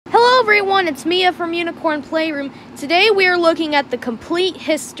everyone, it's Mia from Unicorn Playroom. Today we are looking at the complete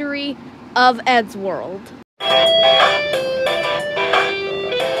history of EddsWorld.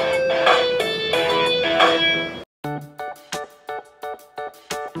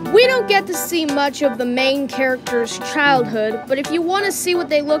 We don't get to see much of the main character's childhood, but if you want to see what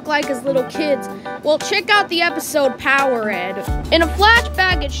they look like as little kids, well, check out the episode Power Ed. In a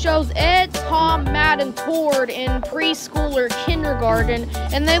flashback, it shows Ed, Tom, Matt, and Tord in preschool or kindergarten,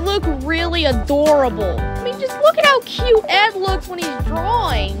 and they look really adorable. I mean, just look at how cute Ed looks when he's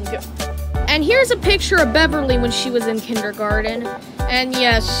drawing. And here's a picture of Beverly when she was in kindergarten. And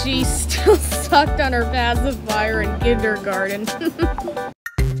yes, she still sucked on her pacifier in kindergarten.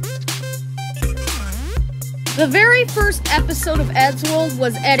 The very first episode of EddsWorld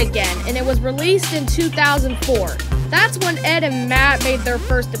was Ed Again, and it was released in 2004. That's when Ed and Matt made their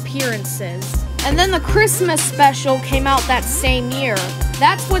first appearances. And then the Christmas special came out that same year.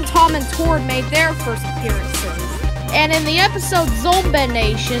 That's when Tom and Tord made their first appearances. And in the episode Zombie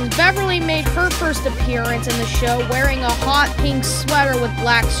Nation, Beverly made her first appearance in the show wearing a hot pink sweater with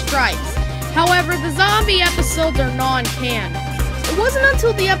black stripes. However, the zombie episodes are non-canon. It wasn't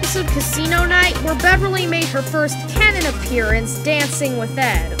until the episode Casino Night where Beverly made her first canon appearance dancing with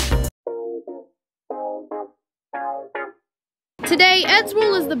Ed. Today,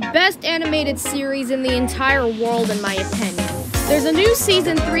 EddsWorld is the best animated series in the entire world in my opinion. There's a new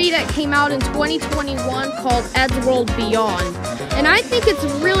Season 3 that came out in 2021 called EddsWorld Beyond, and I think it's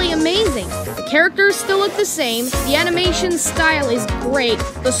really amazing. The characters still look the same, the animation style is great,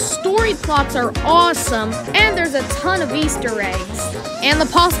 the story plots are awesome, and there's a ton of Easter eggs. And the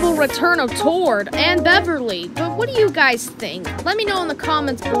possible return of Tord and Beverly. But what do you guys think? Let me know in the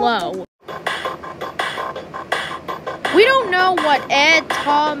comments below. We don't know what Ed,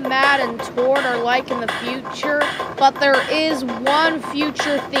 Tom, Matt, and Tord are like in the future, but there is one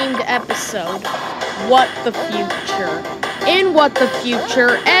future-themed episode, What the Future. In What the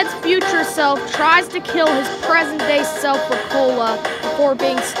Future, Ed's future self tries to kill his present-day self Ricola before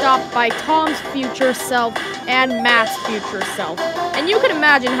being stopped by Tom's future self and Matt's future self. And you can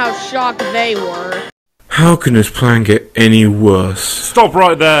imagine how shocked they were. How can this plan get any worse? Stop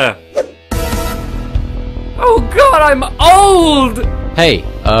right there! Oh god, I'm old! Hey,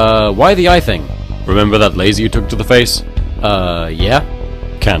 why the eye thing? Remember that laser you took to the face? Yeah?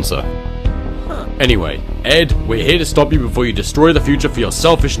 Cancer. Anyway, Ed, we're here to stop you before you destroy the future for your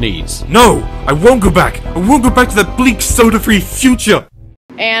selfish needs. No! I won't go back! I won't go back to that bleak, soda-free future!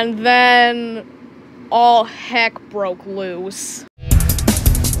 And then all heck broke loose.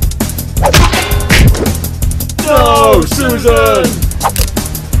 No, Susan!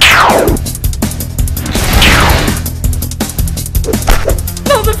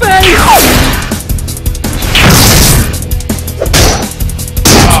 Not the face!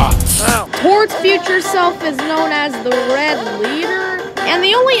 Tord's future self is known as the Red Leader, and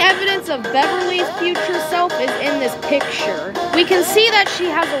the only evidence of Beverly's future self is in this picture. We can see that she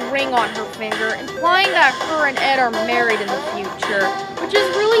has a ring on her finger, implying that her and Ed are married in the future, which is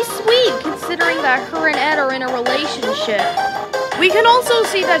really sweet considering that her and Ed are in a relationship. We can also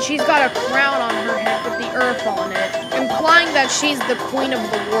see that she's got a crown on her head with the earth on it, implying that she's the queen of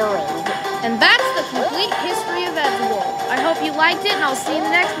the world. And that's the complete history of EddsWorld. I hope you liked it, and I'll see you in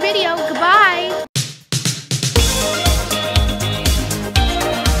the next video. Goodbye!